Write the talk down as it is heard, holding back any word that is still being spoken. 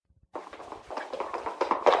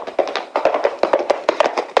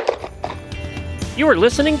You are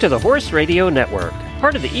listening to the Horse Radio Network,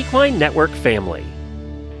 part of the Equine Network family.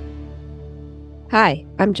 Hi,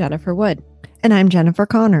 I'm Jennifer Wood. And I'm Jennifer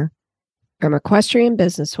Connor. I'm Equestrian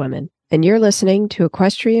Businesswomen, and you're listening to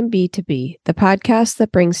Equestrian B2B, the podcast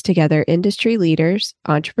that brings together industry leaders,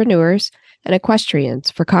 entrepreneurs, and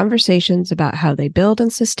equestrians for conversations about how they build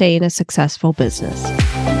and sustain a successful business.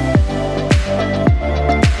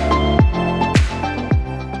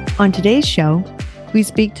 On today's show, we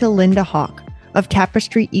speak to Linda Hawk of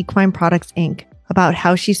Tapestry Equine Products, Inc. about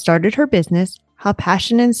how she started her business, how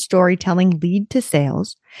passion and storytelling lead to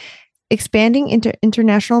sales, expanding into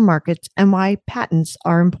international markets, and why patents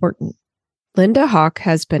are important. Linda Hawk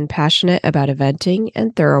has been passionate about eventing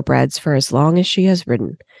and thoroughbreds for as long as she has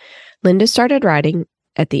ridden. Linda started riding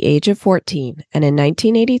at the age of 14 and in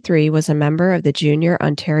 1983 was a member of the Junior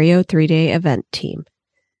Ontario 3-day event team.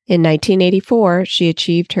 In 1984, she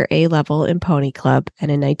achieved her A-level in Pony Club,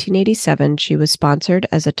 and in 1987, she was sponsored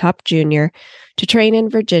as a top junior to train in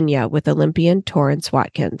Virginia with Olympian Torrance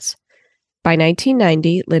Watkins. By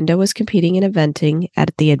 1990, Linda was competing in eventing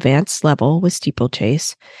at the advanced level with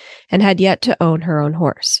steeplechase and had yet to own her own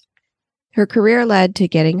horse. Her career led to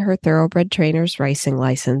getting her thoroughbred trainer's racing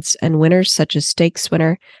license and winners such as stakes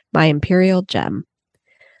winner My Imperial Gem.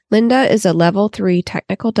 Linda is a Level 3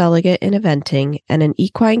 technical delegate in eventing and an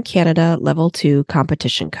Equine Canada Level 2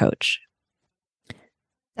 competition coach.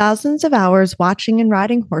 Thousands of hours watching and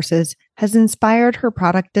riding horses has inspired her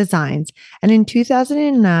product designs, and in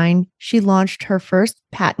 2009, she launched her first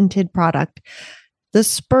patented product, the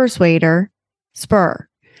Spursuader Spur,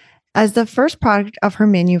 as the first product of her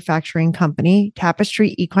manufacturing company,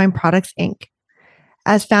 Tapestry Equine Products, Inc.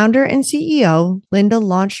 As founder and CEO, Linda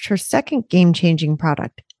launched her second game-changing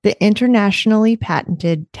product, the internationally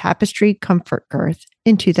patented Tapestry Comfort Girth,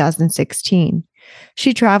 in 2016.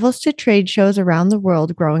 She travels to trade shows around the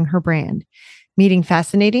world growing her brand, meeting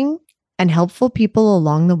fascinating and helpful people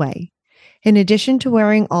along the way. In addition to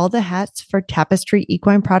wearing all the hats for Tapestry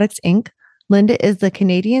Equine Products, Inc., Linda is the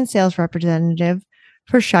Canadian sales representative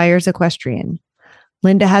for Shires Equestrian.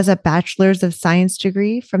 Linda has a Bachelor's of Science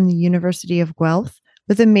degree from the University of Guelph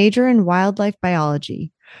with a major in wildlife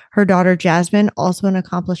biology. Her daughter, Jasmine, also an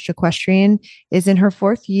accomplished equestrian, is in her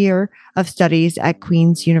fourth year of studies at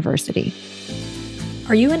Queen's University.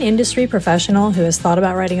 Are you an industry professional who has thought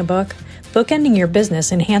about writing a book? Bookending your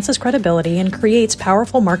business enhances credibility and creates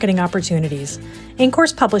powerful marketing opportunities.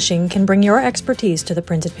 In-Course Publishing can bring your expertise to the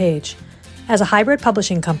printed page. As a hybrid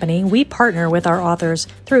publishing company, we partner with our authors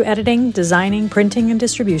through editing, designing, printing, and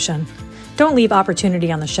distribution. Don't leave opportunity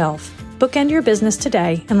on the shelf. Bookend your business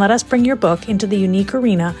today and let us bring your book into the unique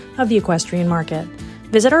arena of the equestrian market.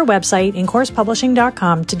 Visit our website,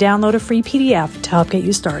 incoursepublishing.com, to download a free PDF to help get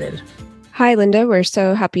you started. Hi, Linda. We're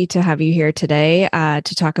so happy to have you here today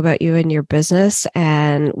to talk about you and your business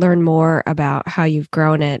and learn more about how you've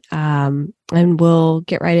grown it. And we'll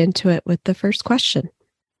get right into it with the first question.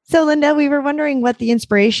 So, Linda, we were wondering what the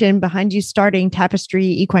inspiration behind you starting Tapestry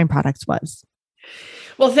Equine Products was.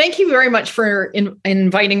 Well, thank you very much for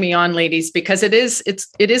inviting me on, ladies, because it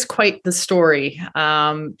is quite the story.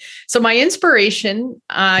 So my inspiration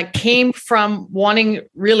came from wanting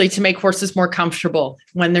really to make horses more comfortable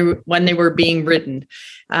when they were being ridden.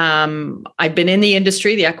 I've been in the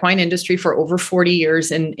industry, the equine industry, for over 40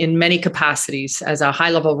 years in many capacities, as a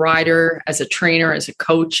high-level rider, as a trainer, as a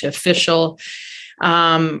coach, official.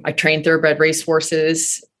 I trained thoroughbred race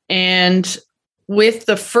horses, and with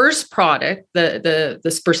the first product, the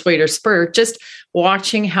Spursuader Spur, just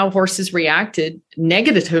watching how horses reacted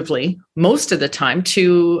negatively most of the time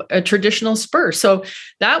to a traditional spur. So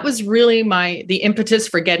that was really the impetus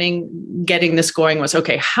for getting this going was,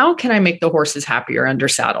 okay, how can I make the horses happier under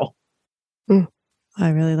saddle? I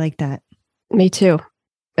really like that. Me too.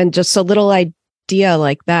 And just a little idea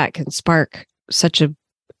like that can spark such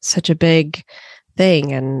a big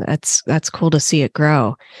thing. And that's cool to see it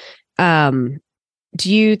grow. Do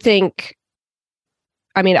you think,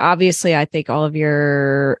 I mean, obviously, I think all of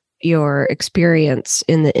your experience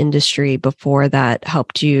in the industry before that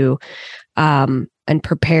helped you and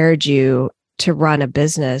prepared you to run a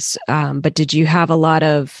business. But did you have a lot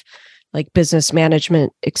of like business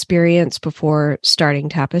management experience before starting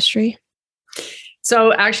Tapestry?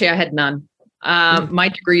 So actually, I had none. My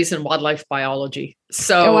degree is in wildlife biology.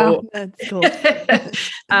 So That's cool.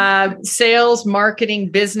 Sales, marketing,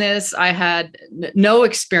 business, I had no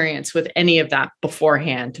experience with any of that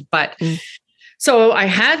beforehand. But so I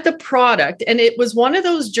had the product, and it was one of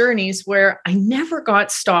those journeys where I never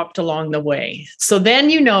got stopped along the way. So then,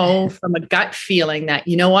 from a gut feeling that,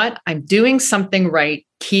 you know what, I'm doing something right,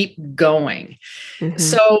 keep going. Mm-hmm.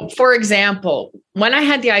 So for example, when I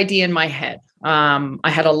had the idea in my head, I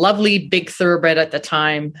had a lovely big thoroughbred at the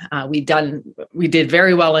time. We did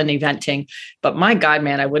very well in eventing, but my God,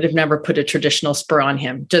 man, I would have never put a traditional spur on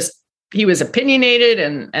him. Just, he was opinionated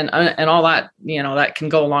and all that, that can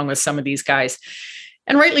go along with some of these guys.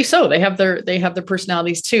 And rightly so. They have their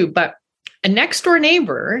personalities too. But a next door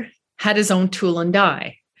neighbor had his own tool and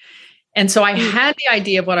die. And so I had the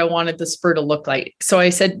idea of what I wanted the spur to look like. So I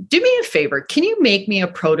said, do me a favor. Can you make me a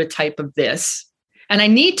prototype of this? And I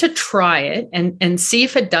need to try it and see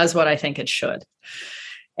if it does what I think it should.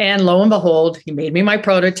 And lo and behold, he made me my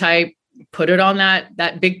prototype, put it on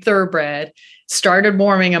that big thoroughbred, started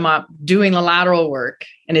warming him up, doing the lateral work,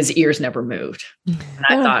 and his ears never moved. And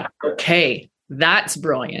I thought, okay, that's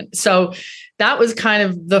brilliant. So that was kind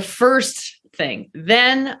of the first thing.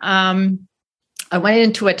 Then I went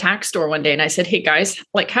into a tack store one day and I said, hey guys,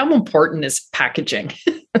 like, how important is packaging?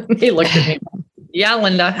 They looked at me. Yeah,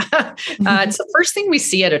 Linda, it's the first thing we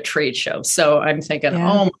see at a trade show. So I'm thinking,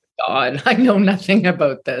 oh my God, I know nothing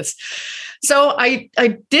about this. So I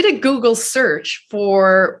did a Google search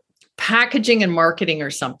for packaging and marketing or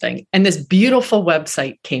something. And this beautiful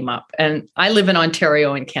website came up. And I live in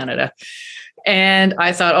Ontario in Canada. And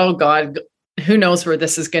I thought, oh God, who knows where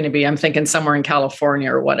this is going to be? I'm thinking somewhere in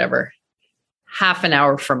California or whatever. Half an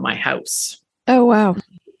hour from my house. Oh, wow.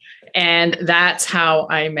 And that's how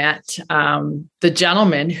I met the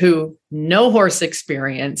gentleman who, no horse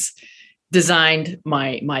experience, designed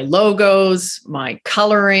my logos, my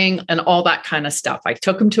coloring, and all that kind of stuff. I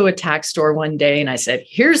took him to a tack store one day and I said,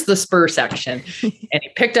 here's the spur section. And he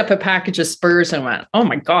picked up a package of spurs and went, oh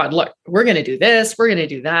my God, look, we're going to do this. We're going to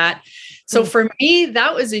do that. So for me,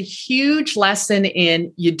 that was a huge lesson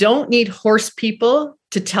in, you don't need horse people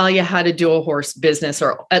to tell you how to do a horse business,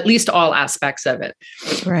 or at least all aspects of it.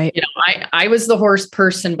 Right. I was the horse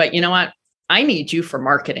person, but you know what? I need you for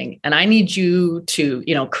marketing, and I need you to,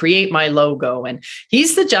 create my logo. And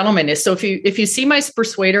he's the gentleman. So if you see my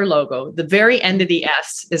Persuader logo, the very end of the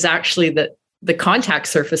S is actually the contact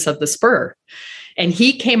surface of the spur. And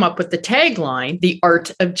he came up with the tagline, the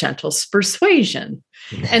art of gentle persuasion.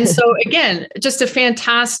 And so again, just a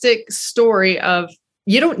fantastic story of,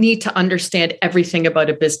 you don't need to understand everything about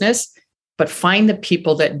a business, but find the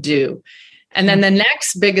people that do. And then the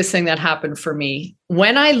next biggest thing that happened for me,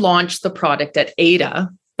 when I launched the product at ADA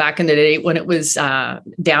back in the day, when it was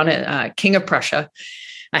down at King of Prussia,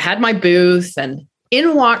 I had my booth and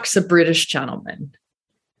in walks a British gentleman.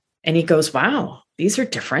 And he goes, wow, these are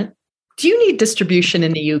different. Do you need distribution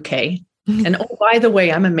in the UK? And oh, by the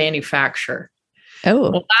way, I'm a manufacturer.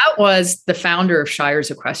 Oh, well, that was the founder of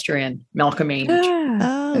Shires Equestrian, Malcolm Ainge.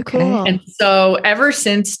 Oh, cool. And so ever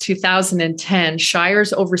since 2010,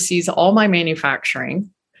 Shires oversees all my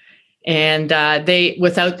manufacturing. And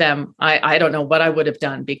without them, I don't know what I would have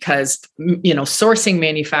done, because, sourcing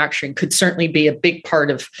manufacturing could certainly be a big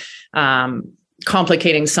part of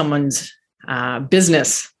complicating someone's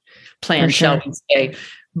business plan, shall we say.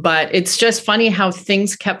 But it's just funny how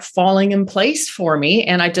things kept falling in place for me.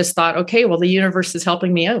 And I just thought, okay, well, the universe is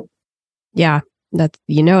helping me out. Yeah. That,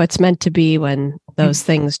 it's meant to be when those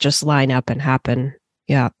things just line up and happen.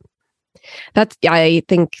 Yeah. I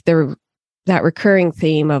think that recurring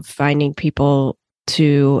theme of finding people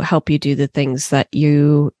to help you do the things that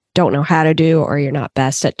you don't know how to do, or you're not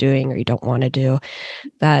best at doing, or you don't want to do,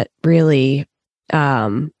 that really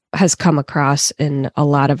has come across in a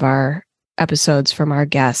lot of our episodes from our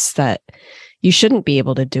guests, that you shouldn't be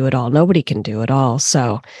able to do it all. Nobody can do it all.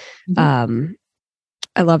 So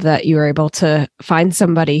I love that you were able to find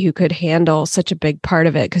somebody who could handle such a big part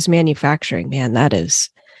of it, because manufacturing, man, that is,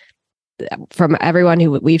 from everyone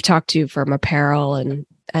who we've talked to, from apparel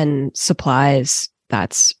and supplies,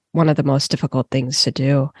 that's one of the most difficult things to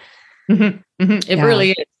do. It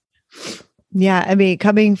really is. Yeah. I mean,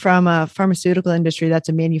 coming from a pharmaceutical industry that's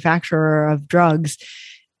a manufacturer of drugs,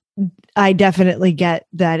 I definitely get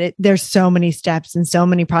that there's so many steps and so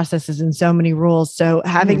many processes and so many rules. So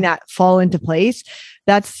having that fall into place,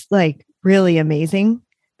 that's like really amazing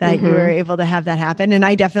that you were able to have that happen. And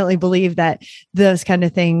I definitely believe that those kind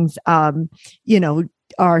of things,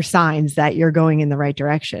 are signs that you're going in the right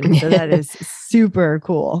direction. So that is super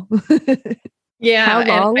cool. Yeah. How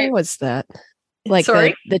long was that? Like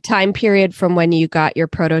the time period from when you got your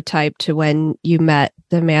prototype to when you met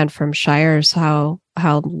the man from Shires, how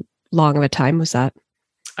long of a time was that?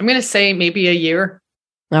 I'm going to say maybe a year.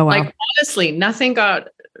 Oh, wow. Like, honestly,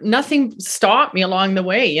 nothing stopped me along the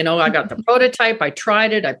way. I got the prototype, I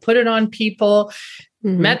tried it, I put it on people,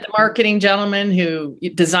 met the marketing gentleman who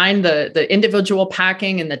designed the individual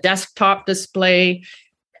packing and the desktop display,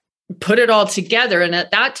 put it all together. And at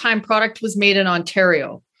that time, product was made in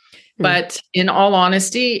Ontario. But in all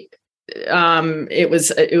honesty,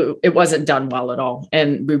 it wasn't done well at all.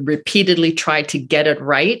 And we repeatedly tried to get it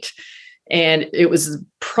right. And it was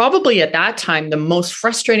probably at that time, the most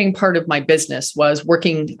frustrating part of my business was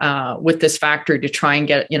working with this factory to try and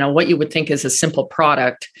get, what you would think is a simple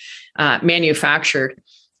product manufactured.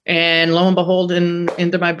 And lo and behold,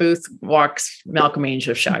 into my booth walks Malcolm Ainge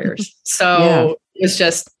of Shires. So it was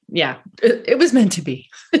just, it was meant to be.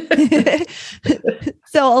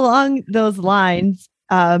 So along those lines,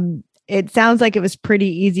 it sounds like it was pretty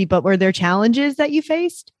easy, but were there challenges that you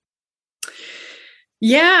faced?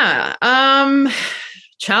 Yeah.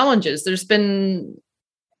 Challenges. There's been,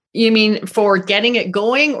 you mean for getting it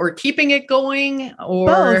going or keeping it going, or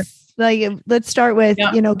both? Like, let's start with,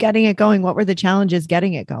 getting it going. What were the challenges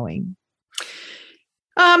getting it going?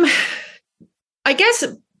 I guess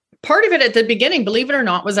part of it at the beginning, believe it or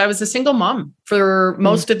not, was I was a single mom for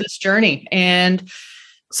most of this journey. And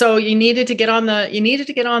so you needed to get on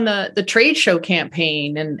the trade show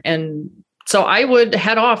campaign. And so I would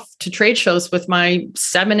head off to trade shows with my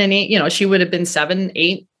 7 and 8, she would have been 7,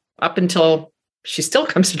 8 up until she still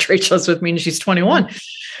comes to trade shows with me and she's 21.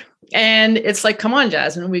 And it's like, come on,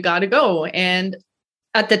 Jasmine, we got to go. And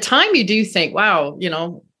at the time you do think, wow,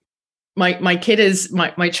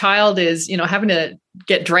 my child is, having to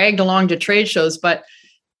get dragged along to trade shows, but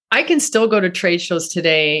I can still go to trade shows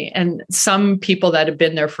today. And some people that have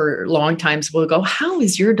been there for long times will go, how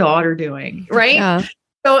is your daughter doing? Right. Yeah.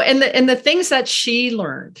 So, and the things that she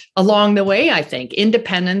learned along the way, I think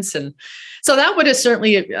independence. And so that would have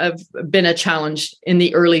certainly have been a challenge in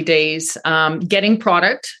the early days. Getting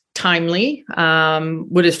product timely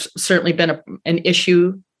would have certainly been an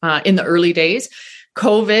issue in the early days.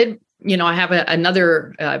 COVID, I have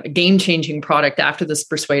another game-changing product after this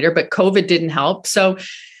Persuader, but COVID didn't help. So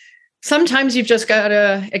sometimes you've just got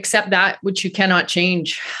to accept that which you cannot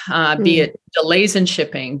change, be it delays in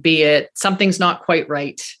shipping, be it something's not quite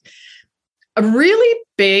right. A really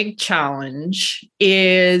big challenge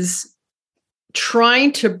is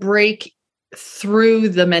trying to break through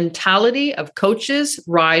the mentality of coaches,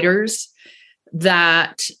 riders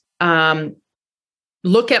that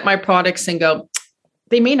look at my products and go,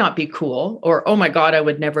 they may not be cool, or, oh my God, I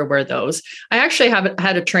would never wear those. I actually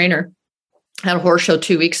had a trainer at a horse show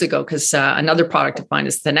 2 weeks ago, because another product of mine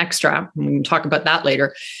is the neck strap. And we can talk about that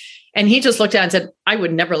later. And he just looked at it and said, I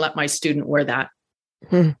would never let my student wear that.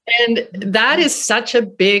 And that is such a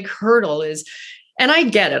big hurdle and I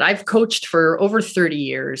get it. I've coached for over 30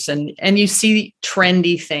 years and you see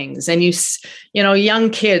trendy things and young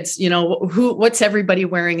kids, what's everybody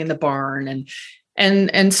wearing in the barn?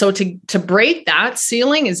 And so to break that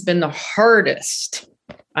ceiling has been the hardest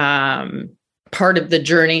part of the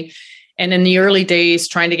journey. And in the early days,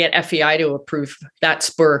 trying to get FEI to approve that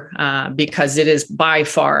spur, because it is by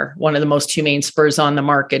far one of the most humane spurs on the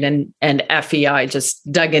market. And FEI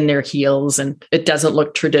just dug in their heels and it doesn't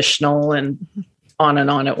look traditional, and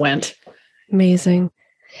on it went. Amazing.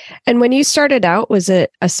 And when you started out, was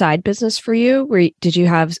it a side business for you? Did you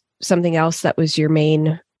have something else that was your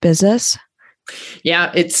main business?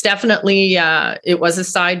 Yeah, it's definitely, it was a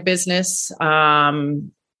side business because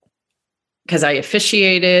I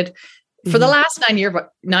officiated. For the last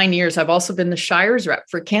 9 years, I've also been the Shires rep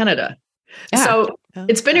for Canada. Yeah. So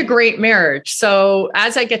it's been a great marriage. So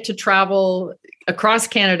as I get to travel across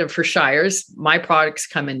Canada for Shires, my products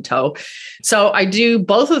come in tow. So I do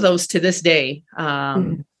both of those to this day,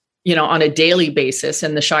 on a daily basis.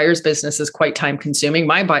 And the Shires business is quite time consuming.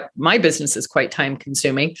 My business is quite time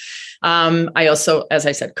consuming. I also, as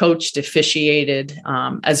I said, coached, officiated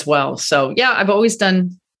as well. So yeah, I've always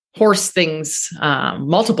done horse things,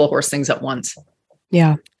 multiple horse things at once.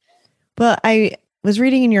 Yeah. Well, I was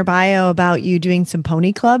reading in your bio about you doing some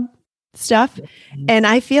Pony Club stuff. And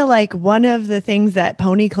I feel like one of the things that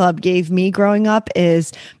Pony Club gave me growing up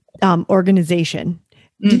is organization.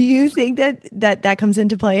 Do you think that comes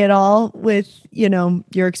into play at all with,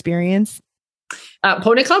 your experience?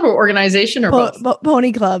 Pony Club or organization or both?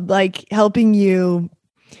 Pony Club, like helping you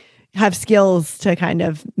have skills to kind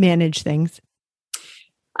of manage things.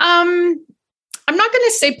 I'm not going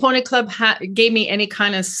to say Pony Club gave me any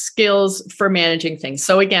kind of skills for managing things.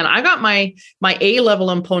 So again, I got my A level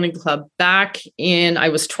in Pony Club back in, I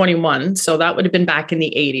was 21. So that would have been back in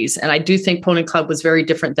the 80s. And I do think Pony Club was very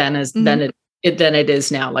different than it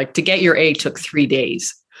is now. Like to get your A took 3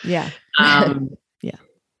 days. Yeah. Yeah.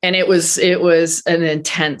 And it was an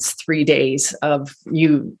intense 3 days of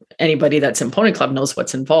anybody that's in Pony Club knows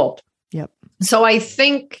what's involved. Yep. So I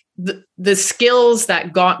think the skills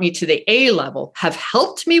that got me to the A level have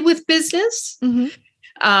helped me with business.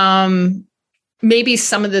 maybe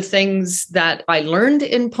some of the things that I learned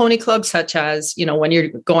in Pony Club, such as, when you're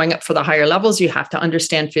going up for the higher levels, you have to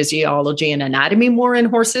understand physiology and anatomy more in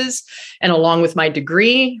horses. And along with my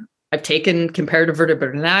degree, I've taken comparative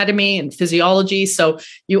vertebrate anatomy and physiology. So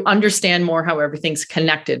you understand more how everything's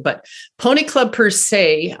connected. But Pony Club per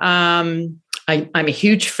se, I'm a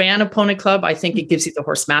huge fan of Pony Club. I think it gives you the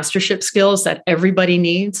horse mastership skills that everybody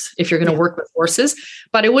needs if you're going to work with horses.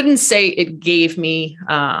 But I wouldn't say it gave me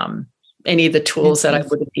any of the tools that I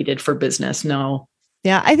would have needed for business. No.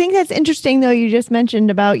 Yeah, I think that's interesting, though. You just mentioned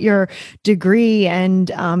about your degree and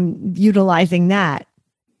utilizing that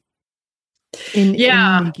in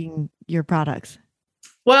making your products.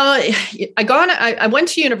 Well, I went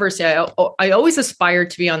to university. I always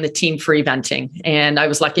aspired to be on the team for eventing, and I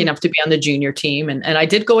was lucky enough to be on the junior team. And I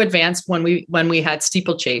did go advanced when we had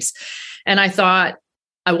steeplechase. And I thought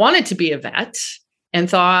I wanted to be a vet, and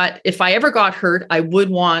thought if I ever got hurt, I would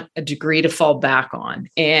want a degree to fall back on.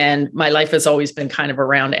 And my life has always been kind of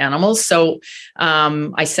around animals. So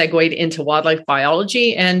I segued into wildlife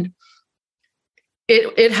biology, and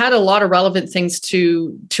it had a lot of relevant things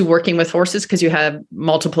to working with horses, because you have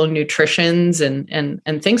multiple nutritions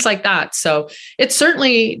and things like that. So it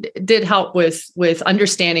certainly did help with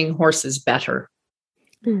understanding horses better.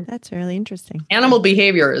 That's really interesting. Animal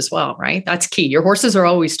behavior as well, right? That's key. Your horses are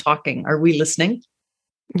always talking. Are we listening?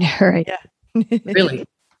 Yeah, right. Yeah. Really.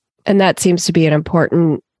 And that seems to be an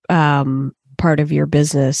important part of your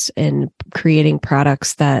business in creating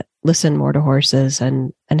products that listen more to horses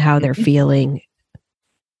and how they're feeling.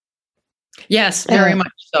 Yes, very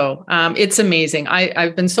much so. It's amazing.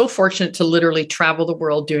 I've been so fortunate to literally travel the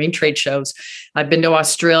world doing trade shows. I've been to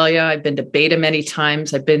Australia. I've been to Beta many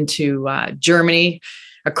times. I've been to Germany,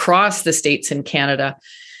 across the States and Canada.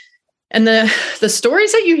 And the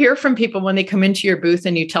stories that you hear from people when they come into your booth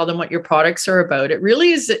and you tell them what your products are about, it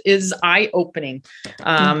really is eye-opening.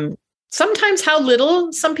 Sometimes how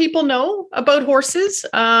little some people know about horses,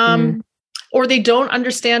 or they don't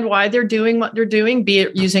understand why they're doing what they're doing, be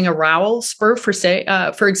it using a rowel spur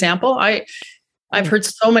for example. I've heard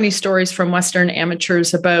so many stories from Western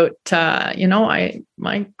amateurs about,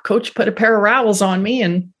 my coach put a pair of rowels on me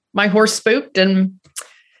and my horse spooked, and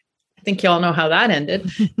I think you all know how that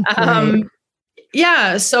ended.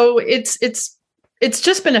 Yeah. So it's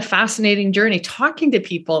just been a fascinating journey talking to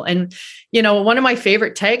people. And, one of my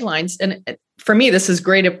favorite taglines, and for me, this is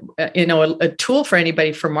great, a tool for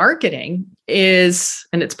anybody for marketing is,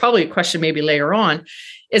 and it's probably a question maybe later on,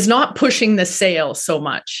 is not pushing the sale so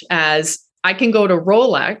much as I can go to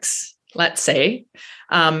Rolex, let's say,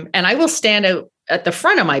 and I will stand out at the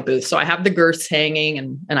front of my booth. So I have the girths hanging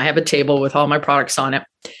and I have a table with all my products on it.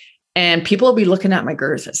 And people will be looking at my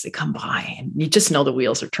girths as they come by, and you just know the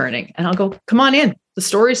wheels are turning. And I'll go, come on in. The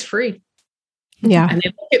story's free. Yeah. And they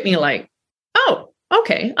look at me like, oh,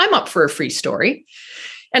 okay, I'm up for a free story.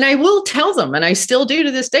 And I will tell them, and I still do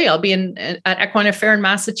to this day. I'll be at Equine Fair in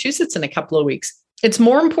Massachusetts in a couple of weeks. It's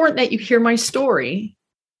more important that you hear my story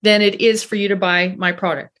than it is for you to buy my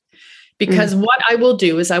product. Because what I will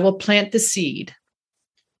do is I will plant the seed.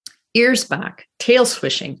 Ears back, tail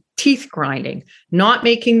swishing, teeth grinding, not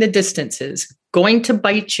making the distances, going to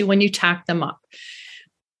bite you when you tack them up.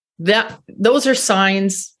 Those are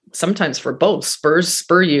signs sometimes for both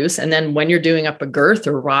spur use. And then when you're doing up a girth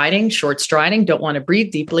or riding, short striding, don't want to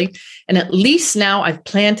breathe deeply. And at least now I've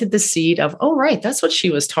planted the seed of, oh, right, that's what she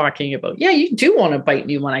was talking about. Yeah, you do want to bite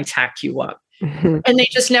me when I tack you up. And they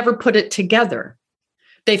just never put it together.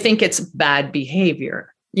 They think it's bad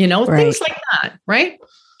behavior, things like that. Right.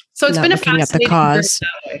 So it's been a fascinating cause.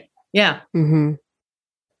 Yeah. Mm-hmm.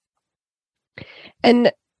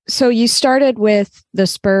 And so you started with the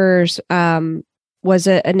spurs. Was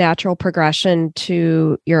it a natural progression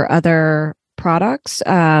to your other products?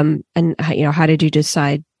 And how did you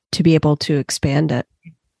decide to be able to expand it?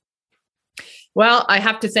 Well, I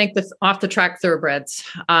have to thank the off the track thoroughbreds.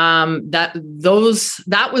 That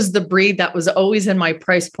was the breed that was always in my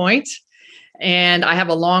price point. And I have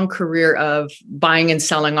a long career of buying and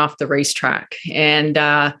selling off the racetrack. And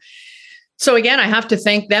so again, I have to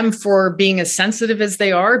thank them for being as sensitive as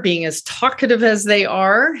they are, being as talkative as they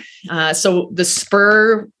are. So the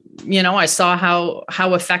spur, I saw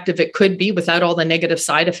how effective it could be without all the negative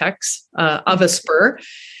side effects of a spur.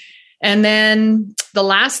 And then the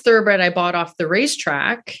last thoroughbred I bought off the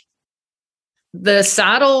racetrack, the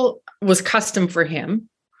saddle was custom for him.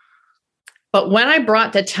 But when I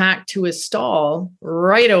brought the tack to his stall,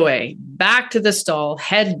 right away, back to the stall,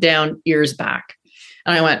 head down, ears back.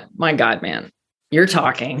 And I went, my God, man, you're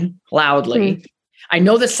talking loudly. I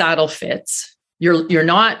know the saddle fits. You're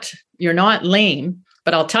not lame,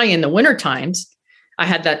 but I'll tell you, in the winter times, I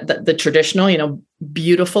had the traditional,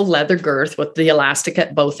 beautiful leather girth with the elastic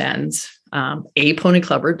at both ends, a pony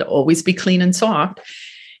clubber to always be clean and soft.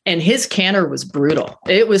 And his canter was brutal.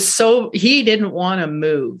 It was he didn't want to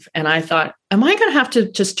move. And I thought, am I going to have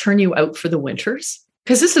to just turn you out for the winters?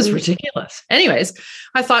 Because this is ridiculous. Anyways,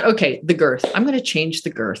 I thought, okay, the girth, I'm going to change the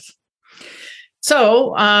girth.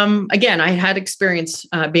 So again, I had experience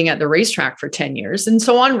being at the racetrack for 10 years. And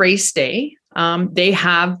so on race day, they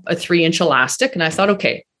have a 3-inch elastic. And I thought,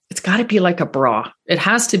 okay, it's got to be like a bra. It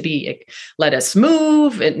has to be, let us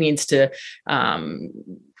move. It needs to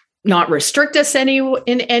not restrict us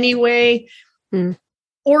in any way.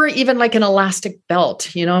 Or even like an elastic belt.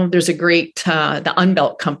 There's a great, the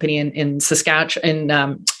Unbelt company in Saskatchewan,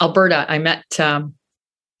 in Alberta. I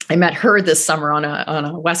met her this summer on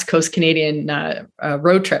a West Coast Canadian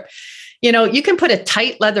road trip. You can put a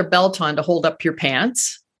tight leather belt on to hold up your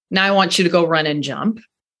pants. Now I want you to go run and jump.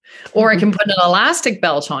 Or I can put an elastic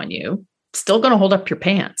belt on you, still going to hold up your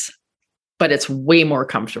pants, but it's way more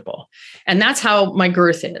comfortable. And that's how my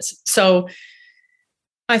girth is. So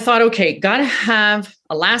I thought, okay, got to have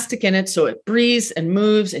elastic in it so it breathes and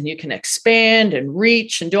moves and you can expand and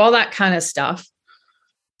reach and do all that kind of stuff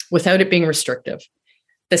without it being restrictive.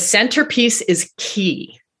 The centerpiece is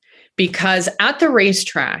key because at the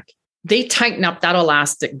racetrack, they tighten up that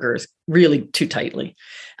elastic girth really too tightly.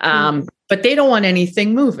 But they don't want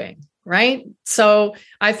anything moving, right? So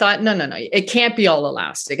I thought, no, it can't be all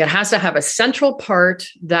elastic. It has to have a central part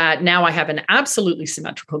that now I have an absolutely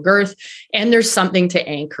symmetrical girth and there's something to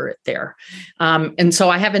anchor it there. And so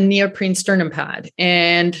I have a neoprene sternum pad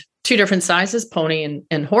and 2 different sizes, pony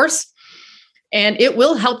and horse. And it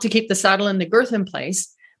will help to keep the saddle and the girth in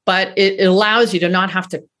place, but it allows you to not have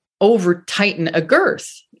to over tighten a girth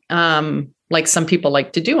like some people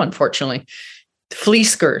like to do, unfortunately.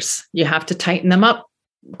 Fleece girths, you have to tighten them up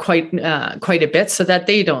quite a bit so that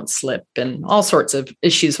they don't slip and all sorts of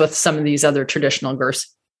issues with some of these other traditional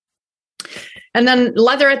girths. And then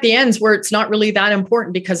leather at the ends where it's not really that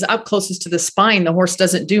important because up closest to the spine, the horse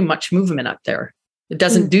doesn't do much movement up there. It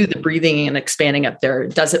doesn't do the breathing and expanding up there.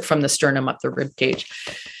 It does it from the sternum up the rib cage.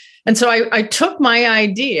 And so I took my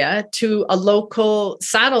idea to a local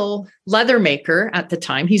saddle leather maker at the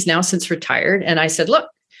time. He's now since retired. And I said, look,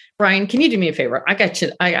 Brian, can you do me a favor? I got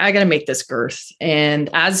to make this girth.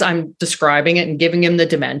 And as I'm describing it and giving him the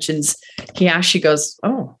dimensions, he actually goes,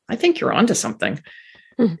 oh, I think you're onto something.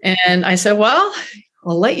 And I said, well,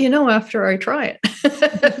 I'll let you know after I try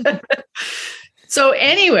it. So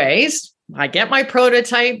anyways, I get my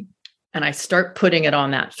prototype and I start putting it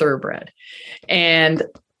on that thoroughbred. And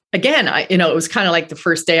again, it was kind of like the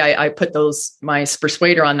first day I put my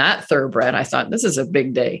Persuader on that thoroughbred. I thought this is a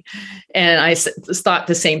big day. And I thought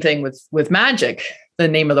the same thing with Magic, the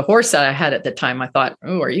name of the horse that I had at the time. I thought,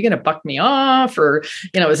 oh, are you going to buck me off? Or,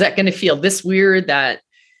 is that going to feel this weird that,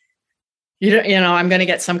 I'm going to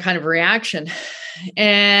get some kind of reaction?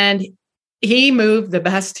 And he moved the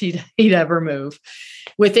best he'd ever move.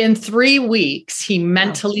 Within 3 weeks, he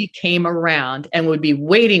mentally came around and would be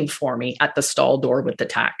waiting for me at the stall door with the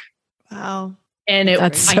tack. Wow. And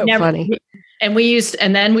that's so funny.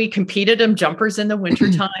 And then we competed in jumpers in the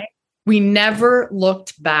wintertime. We never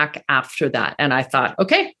looked back after that. And I thought,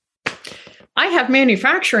 okay, I have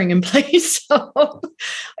manufacturing in place. So,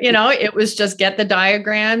 it was just get the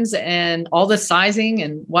diagrams and all the sizing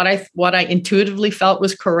and what I intuitively felt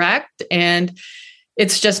was correct. And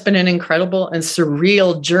it's just been an incredible and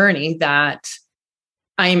surreal journey that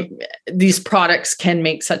these products can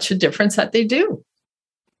make such a difference that they do.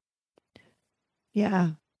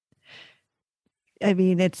 Yeah. I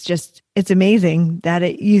mean, it's amazing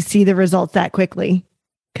that you see the results that quickly.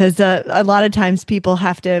 Because a lot of times people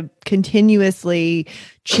have to continuously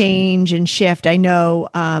change and shift. I know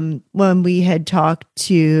when we had talked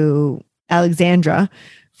to Alexandra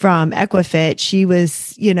from Equifit, she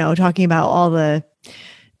was, talking about all the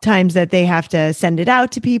times that they have to send it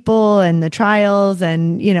out to people and the trials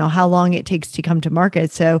and, how long it takes to come to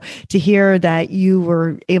market. So to hear that you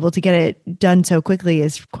were able to get it done so quickly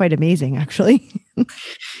is quite amazing, actually.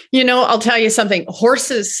 I'll tell you something.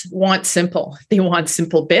 Horses want simple. They want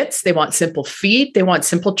simple bits. They want simple feed. They want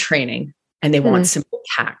simple training, and they want simple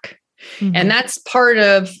tack. And that's part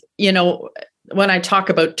of, when I talk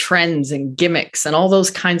about trends and gimmicks and all those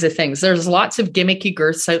kinds of things. There's lots of gimmicky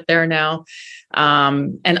girths out there now,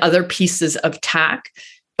 and other pieces of tack.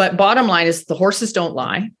 But bottom line is the horses don't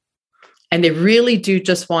lie, and they really do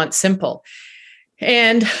just want simple.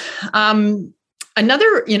 And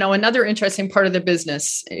another interesting part of the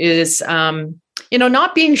business is,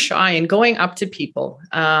 not being shy and going up to people.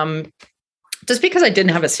 Just because I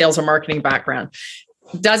didn't have a sales or marketing background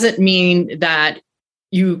doesn't mean that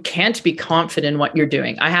you can't be confident in what you're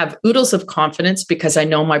doing. I have oodles of confidence because I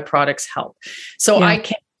know my products help. So I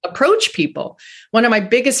can approach people. One of my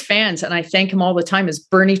biggest fans, and I thank him all the time, is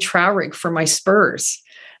Bernie Traurig for my spurs.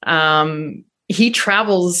 He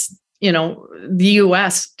travels, the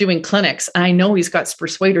US doing clinics. And I know he's got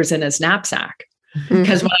Spersuaders in his knapsack.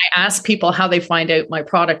 Because when I ask people how they find out my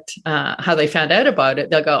product, how they found out about it,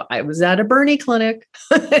 they'll go, I was at a Bernie clinic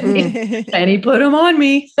and he put them on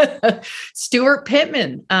me. Stuart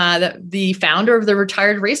Pittman, the founder of the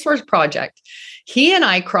Retired Racehorse Project, he and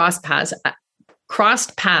I crossed paths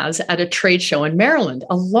at a trade show in Maryland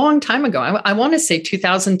a long time ago. I want to say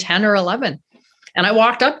 2010 or 11. And I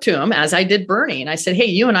walked up to him as I did Bernie and I said, hey,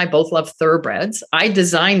 you and I both love thoroughbreds. I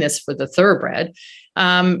designed this for the thoroughbred.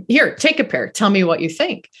 Here, take a pair. Tell me what you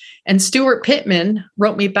think. And Stuart Pittman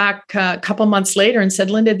wrote me back a couple months later and said,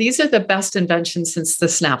 Linda, these are the best inventions since the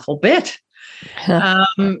snaffle bit.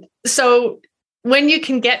 So when you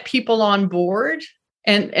can get people on board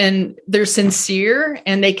and they're sincere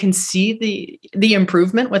and they can see the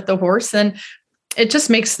improvement with the horse, then it just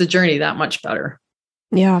makes the journey that much better.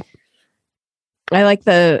 Yeah. I like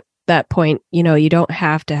that point. You don't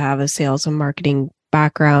have to have a sales and marketing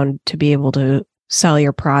background to be able to sell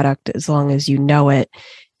your product as long as you know it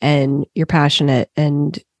and you're passionate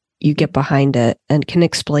and you get behind it and can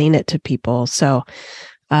explain it to people. So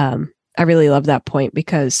I really love that point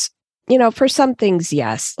because, for some things,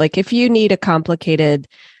 yes, like if you need a complicated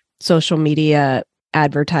social media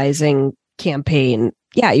advertising campaign,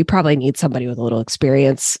 yeah, you probably need somebody with a little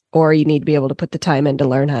experience or you need to be able to put the time in to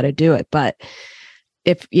learn how to do it. But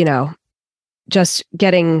if, just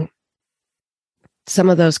getting some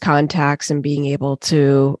of those contacts and being able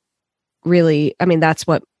to really, that's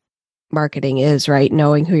what marketing is, right?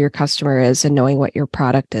 Knowing who your customer is and knowing what your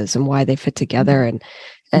product is and why they fit together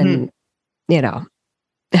and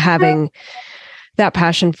having that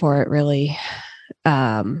passion for it really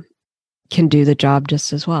can do the job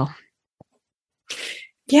just as well.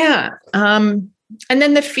 Yeah. And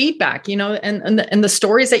then the feedback, and the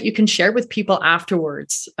stories that you can share with people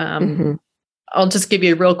afterwards. I'll just give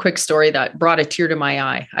you a real quick story that brought a tear to my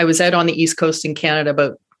eye. I was out on the East Coast in Canada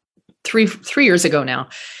about three years ago now.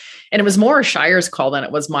 And it was more a Shire's call than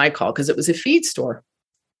it was my call because it was a feed store.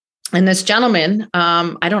 And this gentleman,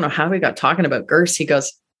 I don't know how we got talking about girths. He goes,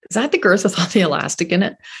 is that the girth with all the elastic in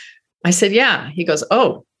it? I said, yeah. He goes,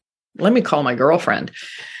 oh, let me call my girlfriend.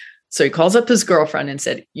 So he calls up his girlfriend and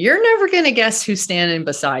said, you're never going to guess who's standing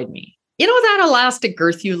beside me. You know that elastic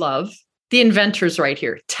girth you love? The inventor's right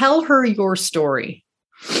here. Tell her your story.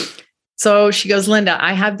 So she goes, Linda,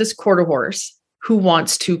 I have this quarter horse who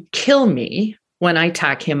wants to kill me when I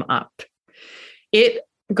tack him up. It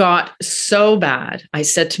got so bad. I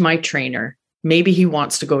said to my trainer, maybe he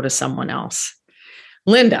wants to go to someone else.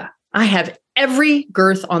 Linda, I have every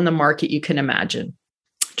girth on the market you can imagine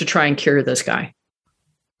to try and cure this guy.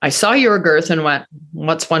 I saw your girth and went,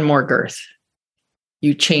 what's one more girth?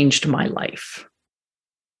 You changed my life.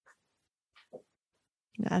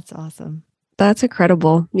 That's awesome. That's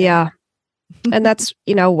incredible. Yeah. And that's,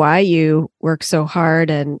 why you work so hard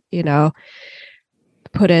and,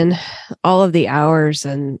 put in all of the hours.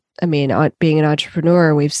 And being an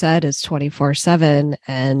entrepreneur, we've said is 24/7.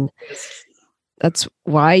 And that's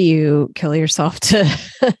why you kill yourself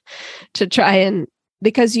to try and,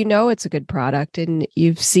 because it's a good product and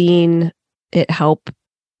you've seen it help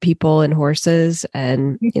people and horses.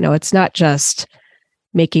 And, it's not just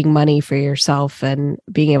making money for yourself and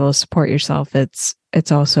being able to support yourself.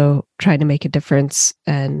 It's also trying to make a difference.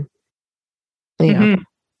 And,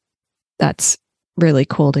 that's really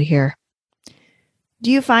cool to hear.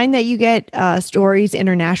 Do you find that you get stories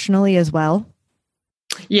internationally as well?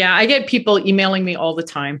 Yeah, I get people emailing me all the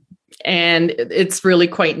time and it's really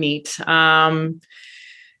quite neat.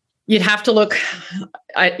 You'd have to look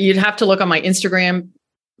on my Instagram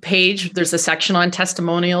page. There's a section on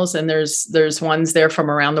testimonials and there's ones there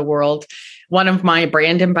from around the world. One of my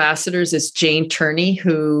brand ambassadors is Jane Turney,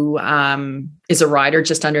 who is a rider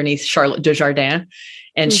just underneath Charlotte Desjardins.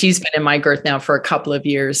 And she's been in my girth now for a couple of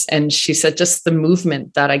years. And she said, just the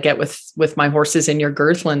movement that I get with my horses in your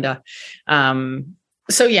girth, Linda.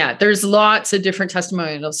 So yeah, there's lots of different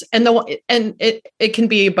testimonials and it can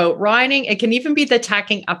be about riding. It can even be the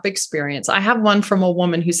tacking up experience. I have one from a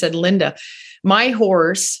woman who said, Linda, my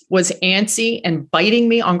horse was antsy and biting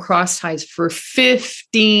me on cross ties for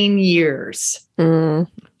 15 years.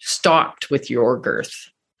 Stopped with your girth.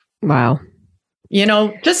 Wow.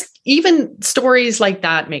 Just even stories like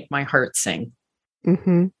that make my heart sing.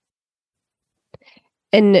 Mm-hmm.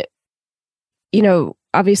 And,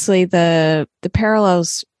 obviously the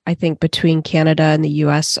parallels, I think, between Canada and the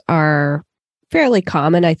US are fairly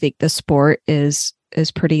common. I think the sport is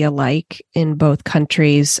pretty alike in both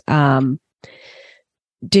countries. When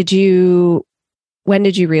did you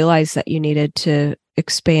realize that you needed to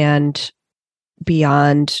expand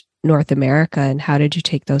beyond North America, and how did you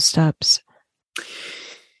take those steps?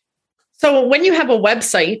 So when you have a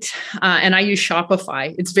website, and I use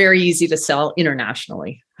Shopify, it's very easy to sell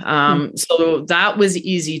internationally. So that was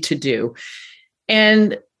easy to do.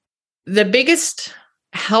 And the biggest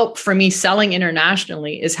help for me selling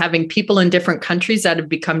internationally is having people in different countries that have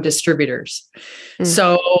become distributors.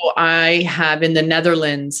 So I have in the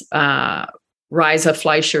Netherlands, Risa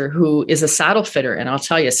Fleischer, who is a saddle fitter. And I'll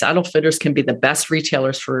tell you, saddle fitters can be the best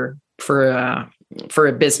retailers for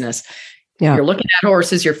a business. Yeah. You're looking at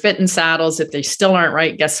horses, you're fitting saddles. If they still aren't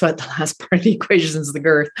right, guess what? The last part of the equation is the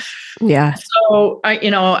girth. Yeah. So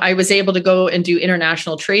I was able to go and do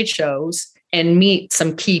international trade shows and meet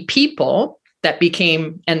some key people that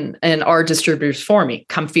became and are distributors for me.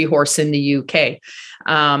 Comfy Horse in the UK.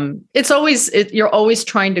 You're always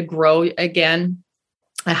trying to grow again.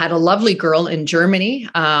 I had a lovely girl in Germany.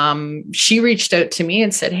 She reached out to me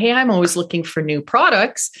and said, "Hey, I'm always looking for new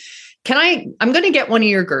products. I'm going to get one of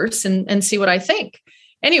your girths and see what I think."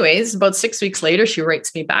 Anyways, about 6 weeks later, she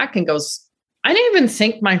writes me back and goes, "I didn't even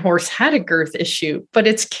think my horse had a girth issue, but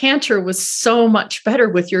its canter was so much better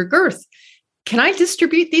with your girth. Can I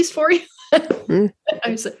distribute these for you?"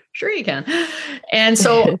 I said, "Sure you can." And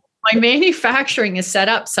so my manufacturing is set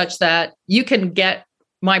up such that you can get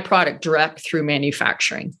my product direct through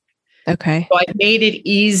manufacturing. Okay. So I made it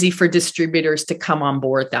easy for distributors to come on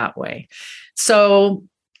board that way. So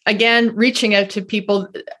again, reaching out to people,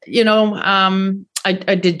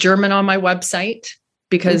 I did German on my website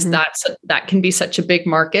because that can be such a big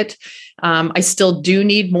market. I still do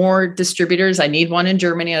need more distributors. I need one in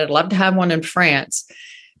Germany. I'd love to have one in France.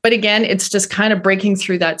 But again, it's just kind of breaking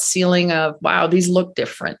through that ceiling of, wow, these look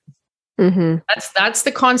different. That's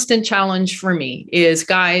the constant challenge for me is,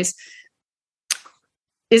 guys,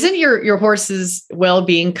 isn't your horse's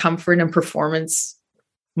well-being, comfort, and performance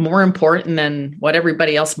more important than what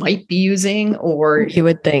everybody else might be using? Or you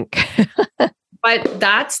would think. But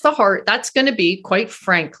that's going to be, quite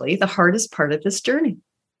frankly, the hardest part of this journey.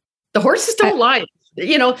 The horses don't lie,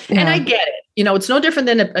 and I get it. It's no different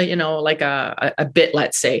than a bit,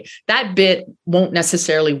 let's say. That bit won't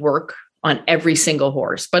necessarily work on every single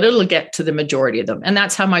horse, but it'll get to the majority of them. And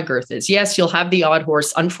that's how my girth is. Yes, you'll have the odd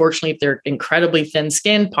horse, unfortunately, if they're incredibly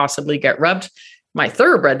thin-skinned, possibly get rubbed. My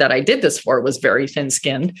thoroughbred that I did this for was very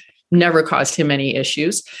thin-skinned, never caused him any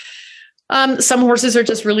issues. Some horses are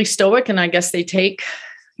just really stoic, and I guess they take,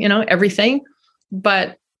 everything.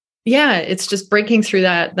 But yeah, it's just breaking through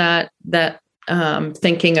that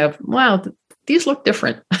thinking of, wow, these look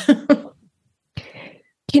different.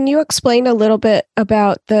 Can you explain a little bit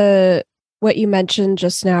about what you mentioned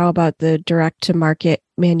just now about the direct-to-market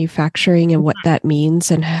manufacturing and what that means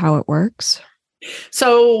and how it works?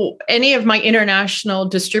 So any of my international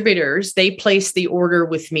distributors, they place the order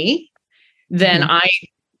with me. Then I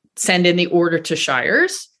send in the order to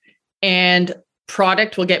Shires, and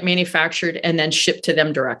product will get manufactured and then shipped to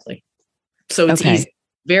them directly. So it's easy,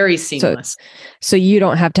 very seamless. So you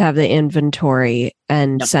don't have to have the inventory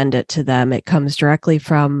and send it to them. It comes directly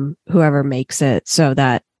from whoever makes it, so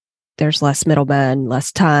that there's less middlemen,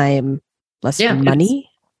 less time, less money.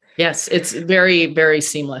 Yes, it's very, very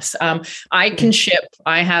seamless. I can ship.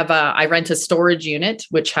 I rent a storage unit,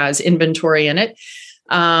 which has inventory in it.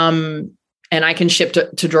 And I can ship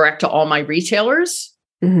to direct to all my retailers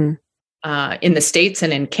in the States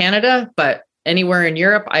and in Canada, but anywhere in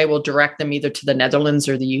Europe, I will direct them either to the Netherlands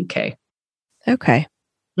or the UK. Okay.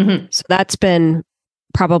 So that's been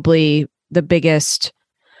probably the biggest,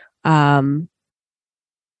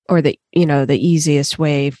 or the easiest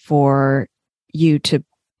way for you to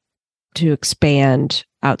expand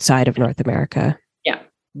outside of North America. Yeah.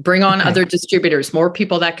 Bring on other distributors, more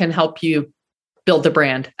people that can help you build the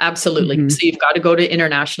brand. Absolutely. So you've got to go to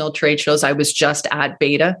international trade shows. I was just at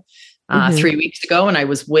Beta 3 weeks ago, and I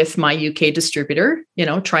was with my UK distributor,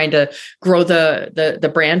 trying to grow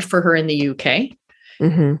the brand for her in the UK.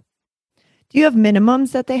 Do you have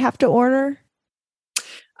minimums that they have to order?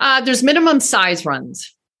 There's minimum size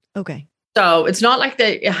runs. Okay. So it's not like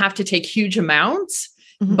they have to take huge amounts,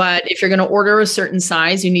 but if you're going to order a certain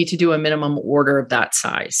size, you need to do a minimum order of that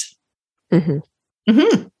size.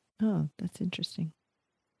 Oh, that's interesting.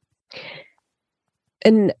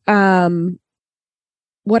 And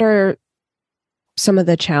what are some of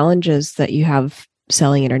the challenges that you have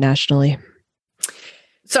selling internationally?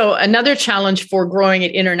 So another challenge for growing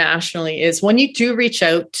it internationally is when you do reach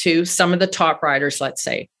out to some of the top riders, let's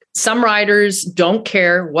say, Some riders don't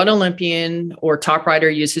care what Olympian or top rider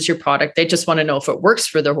uses your product. They just want to know if it works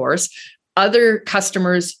for their horse. Other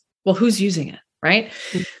customers, well, who's using it, right?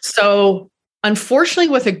 Mm-hmm. So unfortunately,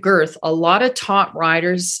 with a girth, a lot of top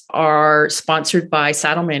riders are sponsored by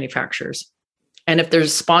saddle manufacturers. And if they're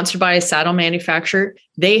sponsored by a saddle manufacturer,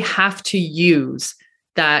 they have to use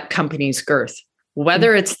that company's girth,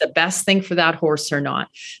 whether it's the best thing for that horse or not.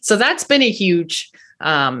 So that's been a huge,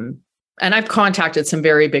 and I've contacted some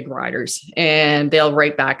very big riders, and they'll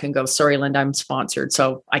write back and go, sorry, Linda, I'm sponsored,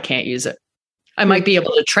 so I can't use it. I might be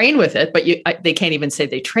able to train with it, but they can't even say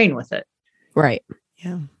they train with it. Right.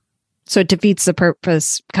 Yeah. So it defeats the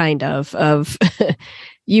purpose kind of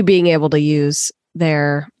you being able to use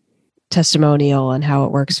their testimonial and how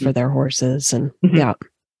it works for their horses. And yeah.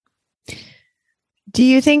 Do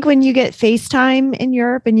you think when you get FaceTime in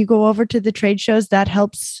Europe and you go over to the trade shows, that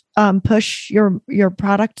helps push your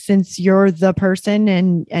product, since you're the person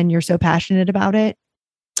and you're so passionate about it?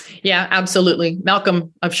 Yeah, absolutely.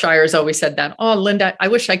 Malcolm of Shires always said that. Oh, Linda, I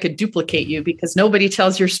wish I could duplicate you because nobody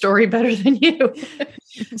tells your story better than you.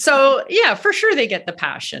 So yeah, for sure they get the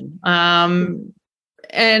passion and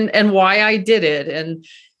why I did it. And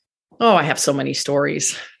I have so many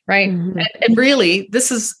stories, right? Mm-hmm. And really,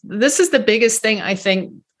 this is the biggest thing I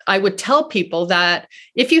think I would tell people, that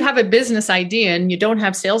if you have a business idea and you don't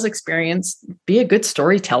have sales experience, be a good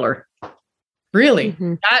storyteller. Really,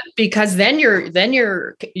 because then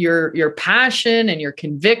your passion and your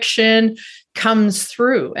conviction comes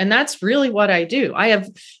through, and that's really what I do. I have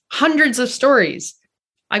hundreds of stories.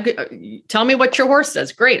 Tell me what your horse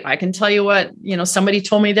does. Great, I can tell you what somebody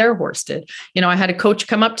told me their horse did. I had a coach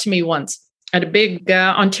come up to me once at a big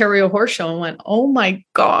Ontario horse show and went, "Oh my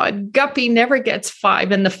God, Guppy never gets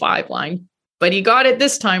 5 in the 5 line, but he got it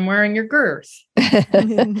this time wearing your girth."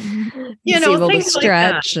 He's able to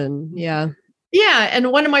stretch and yeah. Yeah.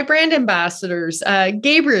 And one of my brand ambassadors,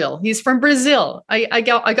 Gabriel, he's from Brazil. I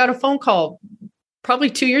got a phone call probably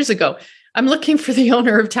 2 years ago. I'm looking for the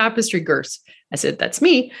owner of Tapestry Girths. I said, that's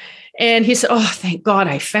me. And he said, oh, thank God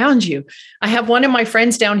I found you. I have one of my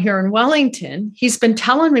friends down here in Wellington. He's been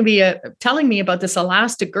telling me about this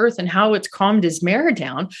elastic girth and how it's calmed his mare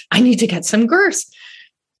down. I need to get some girths.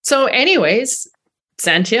 So anyways,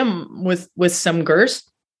 sent him with some girths,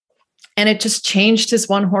 and it just changed his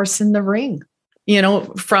one horse in the ring.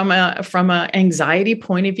 From a anxiety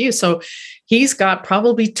point of view. So he's got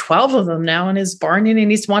probably 12 of them now in his barn,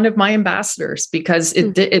 and he's one of my ambassadors because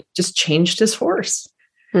it just changed his horse.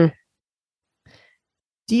 Do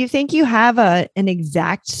you think you have an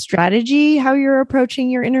exact strategy how you're approaching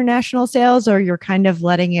your international sales, or you're kind of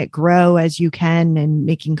letting it grow as you can and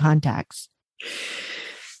making contacts?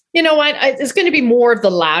 You know what? It's going to be more of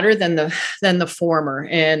the latter than the former,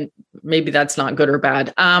 and maybe that's not good or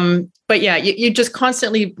bad. But yeah, you just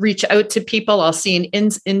constantly reach out to people. I'll see an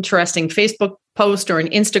interesting Facebook post or an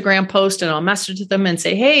Instagram post, and I'll message them and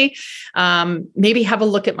say, "Hey, maybe have a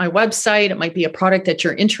look at my website. It might be a product that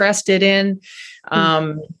you're interested in."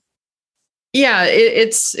 Yeah,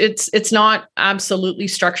 it's not absolutely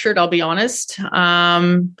structured. I'll be honest.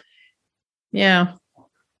 Yeah.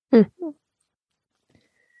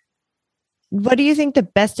 What do you think the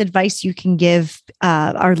best advice you can give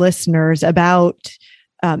our listeners about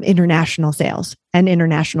international sales and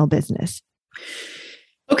international business?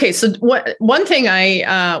 Okay, so one thing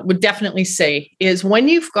I would definitely say is when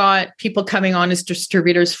you've got people coming on as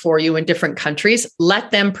distributors for you in different countries,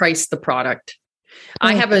 let them price the product.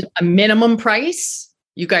 I have a minimum price.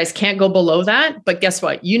 You guys can't go below that. But guess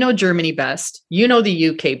what? Germany best. The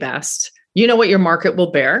UK best. What your market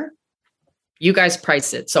will bear. You guys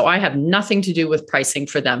price it. So I have nothing to do with pricing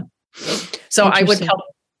for them. So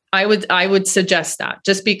I would suggest that,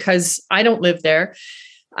 just because I don't live there.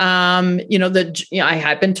 I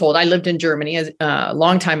had been told, I lived in Germany a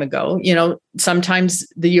long time ago. Sometimes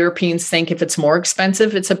the Europeans think if it's more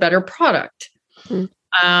expensive, it's a better product.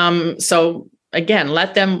 So again,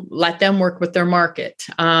 let them work with their market.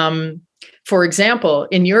 For example,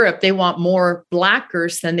 in Europe, they want more black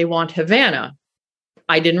girths than they want Havana.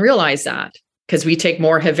 I didn't realize that, because we take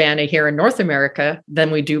more Havana here in North America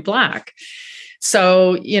than we do black.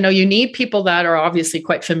 So, you need people that are obviously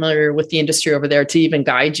quite familiar with the industry over there to even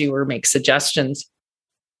guide you or make suggestions.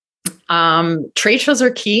 Trade shows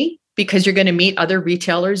are key because you're going to meet other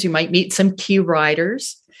retailers. You might meet some key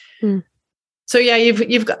riders. So yeah,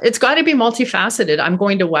 it's got to be multifaceted. I'm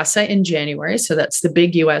going to WESA in January. So that's the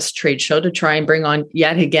big US trade show, to try and bring on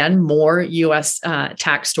yet again more US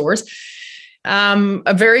tack stores.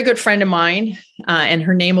 A very good friend of mine, and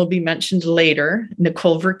her name will be mentioned later,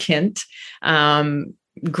 Nicole Verkint,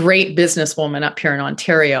 great businesswoman up here in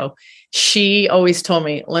Ontario. she always told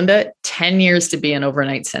me, Linda, 10 years to be an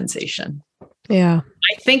overnight sensation. Yeah.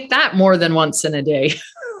 I think that more than once in a day.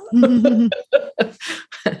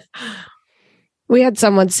 We had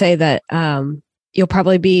someone say that you'll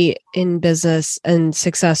probably be in business and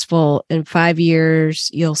successful in 5 years.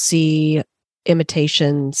 You'll see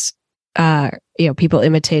imitations, people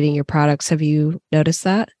imitating your products. Have you noticed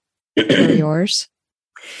that for yours?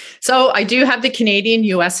 So I do have the Canadian,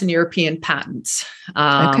 US, and European patents.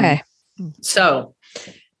 Okay. So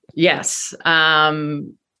yes,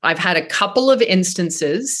 I've had a couple of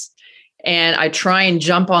instances and I try and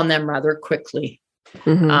jump on them rather quickly.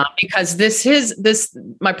 Because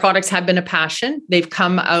my products have been a passion. They've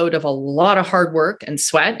come out of a lot of hard work and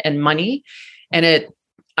sweat and money. And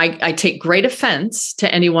I take great offense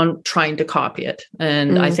to anyone trying to copy it.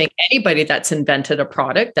 And I think anybody that's invented a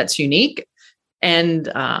product that's unique and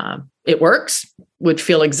it works would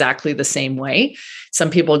feel exactly the same way.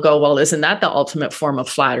 Some people go, well, isn't that the ultimate form of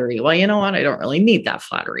flattery? Well, you know what? I don't really need that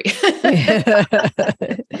flattery.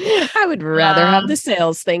 I would rather have the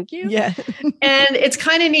sales. Thank you. Yeah. And it's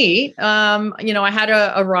kind of neat. I had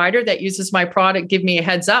a rider that uses my product give me a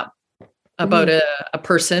heads up about a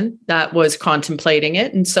person that was contemplating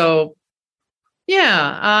it. And so,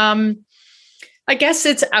 I guess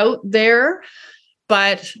it's out there.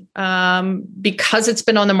 But because it's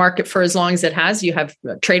been on the market for as long as it has, you have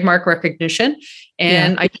trademark recognition,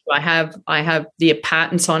 and I have the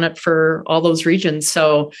patents on it for all those regions.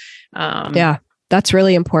 So that's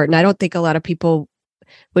really important. I don't think a lot of people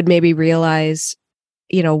would maybe realize,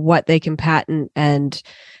 what they can patent and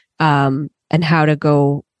how to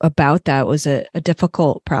go about that. Was a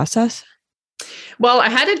difficult process? Well, I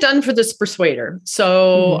had it done for this Persuader.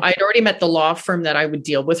 So I'd already met the law firm that I would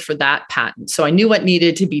deal with for that patent. So I knew what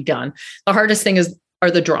needed to be done. The hardest thing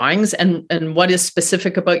are the drawings and what is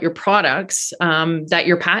specific about your products that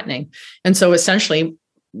you're patenting. And so essentially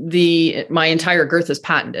my entire girth is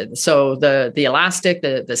patented. So the elastic,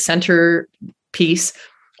 the center piece,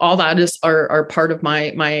 all that are part of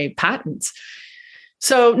my patents.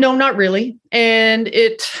 So no, not really. And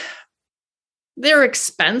they're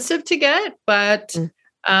expensive to get, but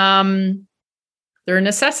they're a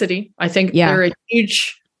necessity. I think they're a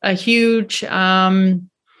huge, what's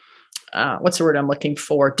the word I'm looking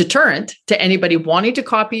for? Deterrent to anybody wanting to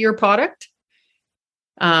copy your product.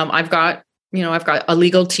 I've got a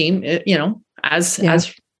legal team, as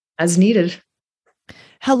needed.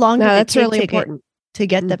 How long did it that's take really important to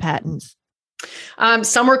get the patents?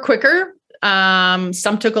 Some were quicker.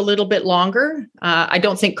 Some took a little bit longer. I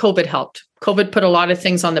don't think COVID helped. COVID put a lot of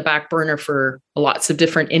things on the back burner for lots of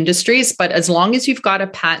different industries, but as long as you've got a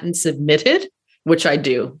patent submitted, which I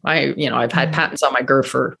do, I've had patents on my girth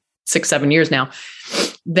for 6-7 years now,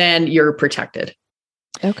 then you're protected.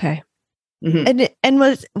 Okay. And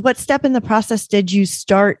what step in the process did you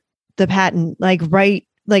start the patent? Like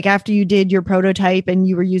after you did your prototype and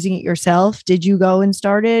you were using it yourself, did you go and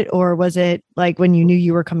start it? Or was it like when you knew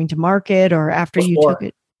you were coming to market or after you took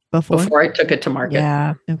it? Before I took it to market.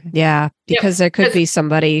 Yeah. Okay. Yeah. Because there could be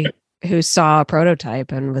somebody who saw a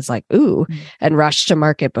prototype and was like, ooh, and rushed to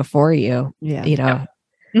market before you. Yeah.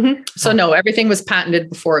 So no, everything was patented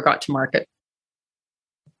before it got to market.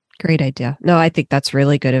 Great idea. No, I think that's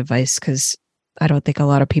really good advice because I don't think a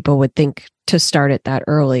lot of people would think to start it that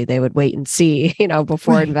early. They would wait and see,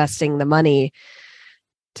 before investing the money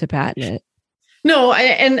to patent it. No,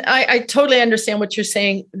 I totally understand what you're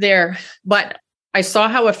saying there, but I saw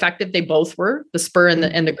how effective they both were, the spur and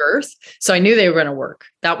the girth. So I knew they were going to work.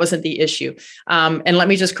 That wasn't the issue. And let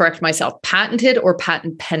me just correct myself, patented or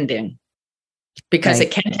patent pending, because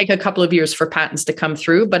it can take a couple of years for patents to come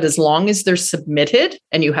through, but as long as they're submitted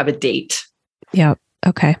and you have a date. Yeah.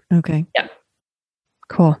 Okay. Yeah.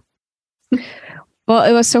 Cool. Well,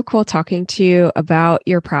 it was so cool talking to you about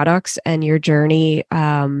your products and your journey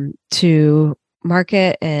to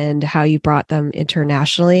market and how you brought them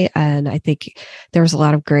internationally. And I think there was a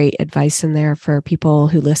lot of great advice in there for people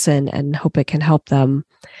who listen and hope it can help them.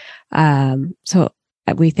 So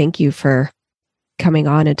we thank you for coming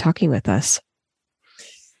on and talking with us.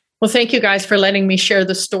 Well, thank you guys for letting me share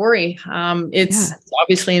the story. It's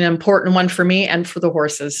obviously an important one for me and for the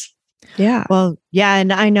horses. Yeah. Well, yeah.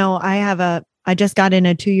 And I know I just got in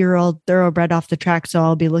a 2-year-old thoroughbred off the track, so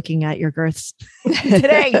I'll be looking at your girths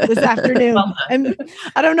this afternoon. And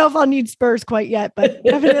I don't know if I'll need spurs quite yet, but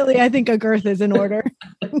definitely I think a girth is in order.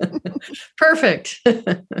 Perfect.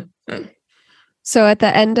 So at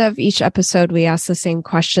the end of each episode, we ask the same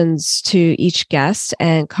questions to each guest,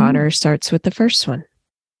 and Connor starts with the first one.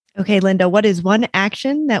 Okay, Linda, what is one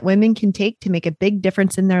action that women can take to make a big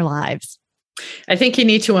difference in their lives? I think you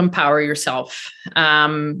need to empower yourself.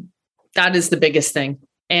 That is the biggest thing.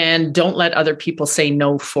 And don't let other people say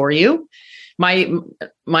no for you. One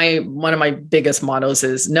of my biggest mottos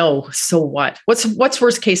is no. So what? What's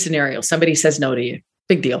worst case scenario? Somebody says no to you.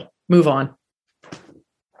 Big deal. Move on.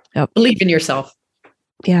 Yep. Believe in yourself.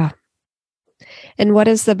 Yeah. And what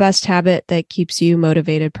is the best habit that keeps you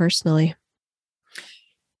motivated personally?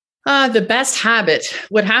 The best habit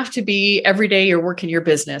would have to be every day you're working your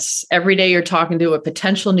business. Every day you're talking to a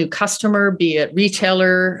potential new customer, be it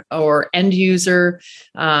retailer or end user.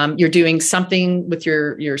 You're doing something with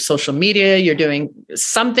your social media. You're doing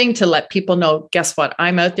something to let people know, guess what?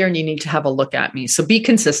 I'm out there and you need to have a look at me. So be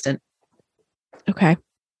consistent. Okay.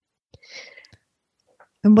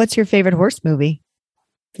 And what's your favorite horse movie?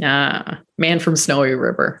 Man from Snowy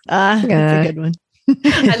River. That's a good one.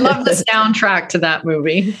 I love the soundtrack to that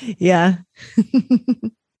movie. Yeah.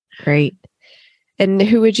 Great. And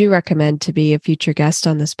who would you recommend to be a future guest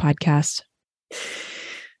on this podcast?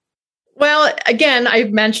 Well, again,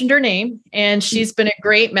 I've mentioned her name, and she's been a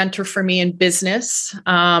great mentor for me in business.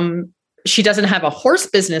 She doesn't have a horse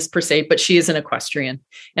business per se, but she is an equestrian,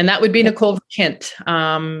 and that would be Nicole Kint.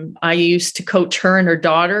 I used to coach her and her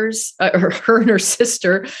daughters, her and her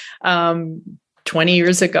sister, 20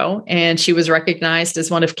 years ago, and she was recognized as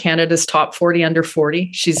one of Canada's top 40 under 40.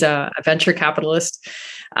 She's a venture capitalist.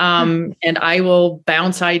 And I will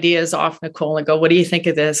bounce ideas off Nicole and go, what do you think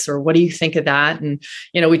of this? Or what do you think of that? And,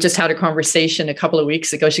 we just had a conversation a couple of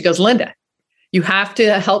weeks ago. She goes, Linda, you have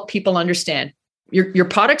to help people understand your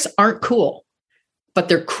products aren't cool, but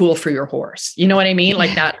they're cool for your horse. You know what I mean?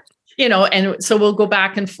 Like that. And so we'll go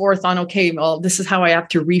back and forth on, okay, well, this is how I have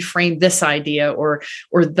to reframe this idea or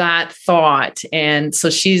that thought. And so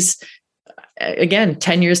she's, again,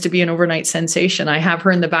 10 years to be an overnight sensation. I have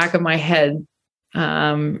her in the back of my head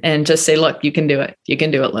and just say, look, you can do it. You can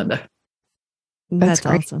do it, Linda. That's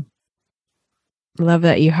awesome. I love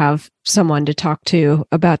that you have someone to talk to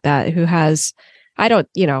about that who has,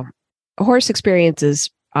 horse experience is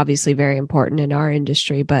obviously very important in our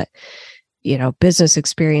industry, but business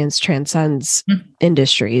experience transcends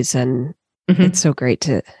industries, and it's so great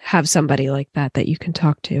to have somebody like that you can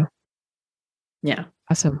talk to. Yeah.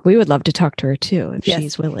 Awesome. We would love to talk to her too, if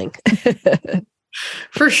she's willing.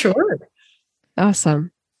 For sure.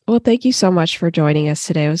 Awesome. Well, thank you so much for joining us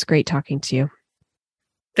today. It was great talking to you.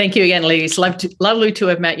 Thank you again, ladies. Lovely to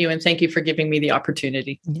have met you, and thank you for giving me the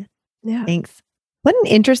opportunity. Yeah. Thanks. What an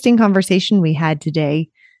interesting conversation we had today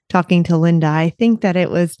talking to Linda. I think that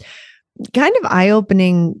it was kind of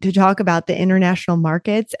eye-opening to talk about the international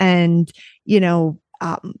markets, and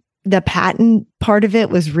the patent part of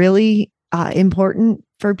it was really important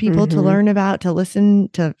for people to learn about, to listen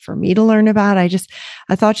to, for me to learn about. I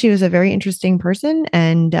thought she was a very interesting person,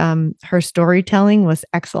 and her storytelling was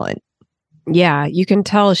excellent. Yeah, you can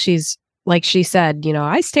tell she's, like she said,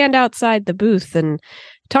 I stand outside the booth and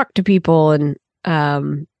talk to people, and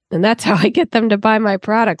that's how I get them to buy my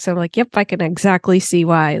products. I'm like, yep, I can exactly see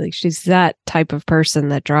why. Like, she's that type of person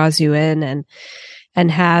that draws you in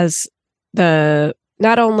and has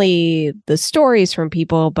not only the stories from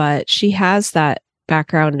people, but she has that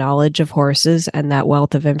background knowledge of horses and that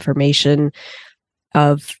wealth of information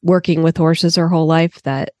of working with horses her whole life,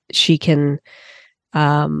 that she can,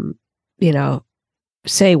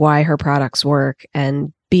 say why her products work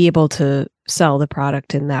and be able to sell the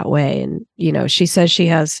product in that way. And, she says she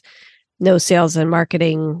has no sales and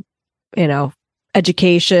marketing,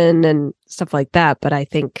 education and stuff like that. But I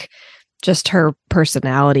think just her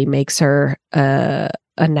personality makes her a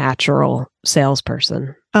natural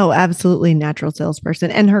salesperson. Oh, absolutely. Natural salesperson.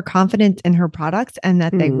 And her confidence in her products and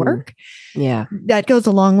that they work. Yeah. That goes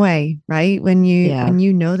a long way, right? When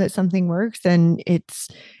you know that something works, and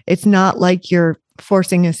it's not like you're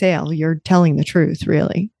forcing a sale, you're telling the truth,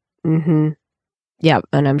 really. Mm-hmm. Yeah.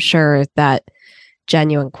 And I'm sure that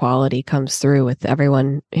genuine quality comes through with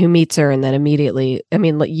everyone who meets her. And then immediately,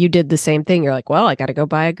 you did the same thing. You're like, well, I got to go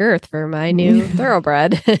buy a girth for my new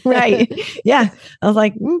thoroughbred. Right. Yeah. I was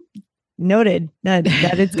like, noted that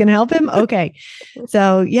it's going to help him. Okay.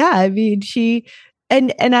 So yeah, she,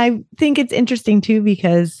 and I think it's interesting too,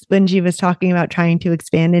 because when she was talking about trying to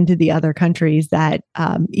expand into the other countries, that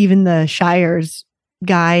even the Shires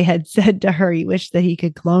guy had said to her he wished that he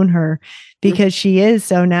could clone her because she is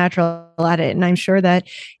so natural at it. And I'm sure that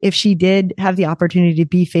if she did have the opportunity to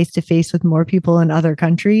be face to face with more people in other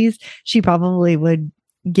countries, she probably would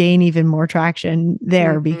gain even more traction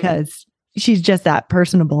there, because she's just that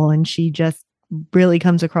personable, and she just really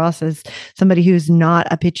comes across as somebody who's not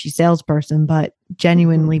a pitchy salesperson, but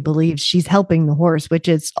genuinely believes she's helping the horse, which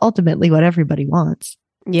is ultimately what everybody wants.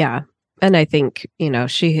 Yeah. And I think,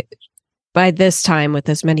 by this time, with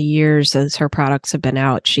as many years as her products have been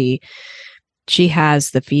out, she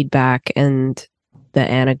has the feedback and the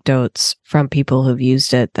anecdotes from people who've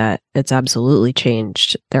used it that it's absolutely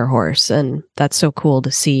changed their horse. And that's so cool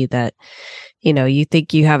to see that, you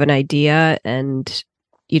think you have an idea and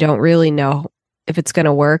you don't really know if it's going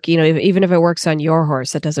to work. Even if it works on your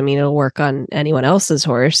horse, that doesn't mean it'll work on anyone else's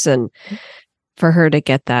horse. And for her to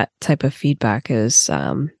get that type of feedback is,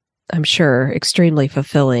 I'm sure, extremely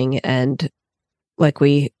fulfilling. And like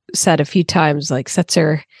we said a few times, like sets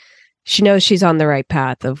her, she knows she's on the right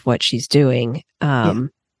path of what she's doing. And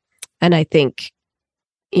I think,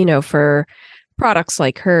 for products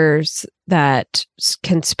like hers that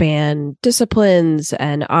can span disciplines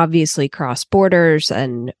and obviously cross borders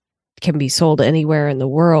and can be sold anywhere in the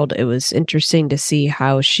world, it was interesting to see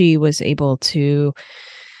how she was able to,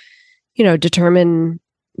 determine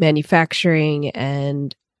manufacturing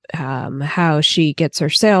and how she gets her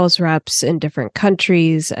sales reps in different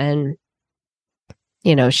countries. And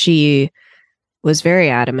she was very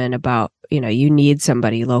adamant about, you need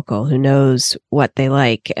somebody local who knows what they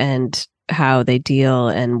like and how they deal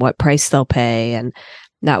and what price they'll pay. And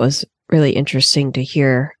that was really interesting to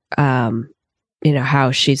hear,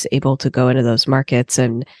 how she's able to go into those markets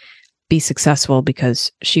and be successful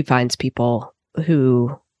because she finds people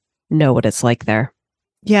who know what it's like there.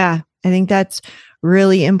 Yeah, I think that's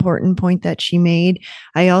really important point that she made.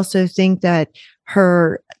 I also think that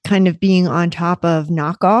her kind of being on top of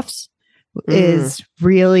knockoffs is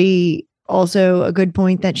really also a good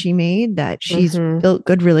point that she made, that she's built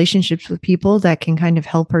good relationships with people that can kind of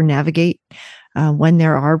help her navigate when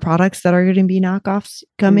there are products that are going to be knockoffs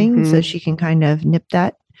coming, so she can kind of nip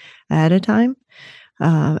that at a time.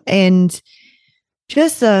 And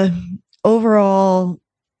just the overall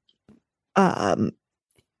how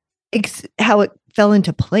it fell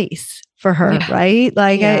into place for her, right?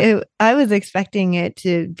 Like I was expecting it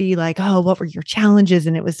to be like, oh, what were your challenges?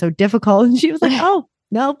 And it was so difficult. And she was like, oh,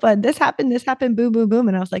 no, but this happened, boom, boom, boom.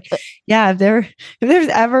 And I was like, yeah, if there's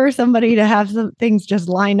ever somebody to have some things just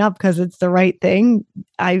line up because it's the right thing,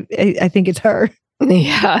 I think it's her.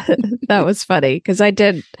 Yeah, that was funny because I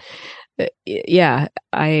did. Yeah,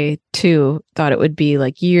 I too thought it would be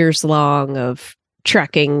like years long of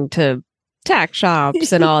trekking to tack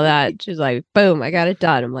shops and all that. She's like, boom, I got it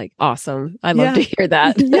done. I'm like, awesome. I love to hear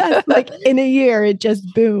that. Yeah, like in a year, it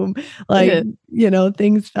just boom. Like,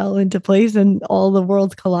 things fell into place and all the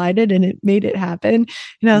worlds collided and it made it happen.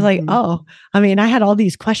 And I was like, oh, I mean, I had all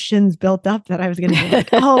these questions built up that I was going to be like,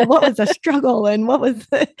 oh, what was the struggle? And what was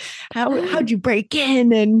how'd you break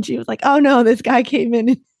in? And she was like, oh no, this guy came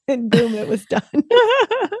in and boom, it was done.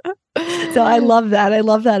 So I love that. I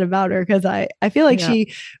love that about her because I feel like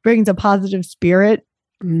she brings a positive spirit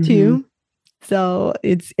too. So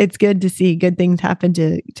it's good to see good things happen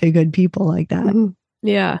to good people like that.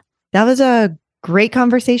 Yeah. That was a great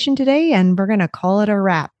conversation today, and we're going to call it a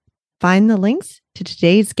wrap. Find the links to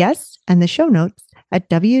today's guests and the show notes at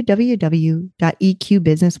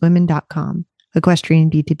www.eqbusinesswomen.com. Equestrian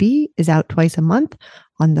B2B is out twice a month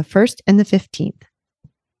on the 1st and the 15th.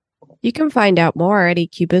 You can find out more at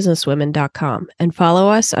eqbusinesswomen.com and follow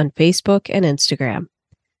us on Facebook and Instagram.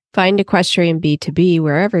 Find Equestrian B2B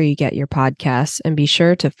wherever you get your podcasts and be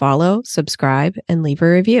sure to follow, subscribe, and leave a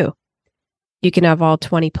review. You can have all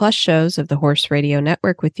 20 plus shows of the Horse Radio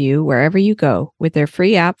Network with you wherever you go with their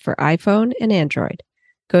free app for iPhone and Android.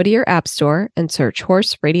 Go to your app store and search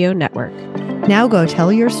Horse Radio Network. Now go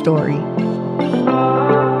tell your story.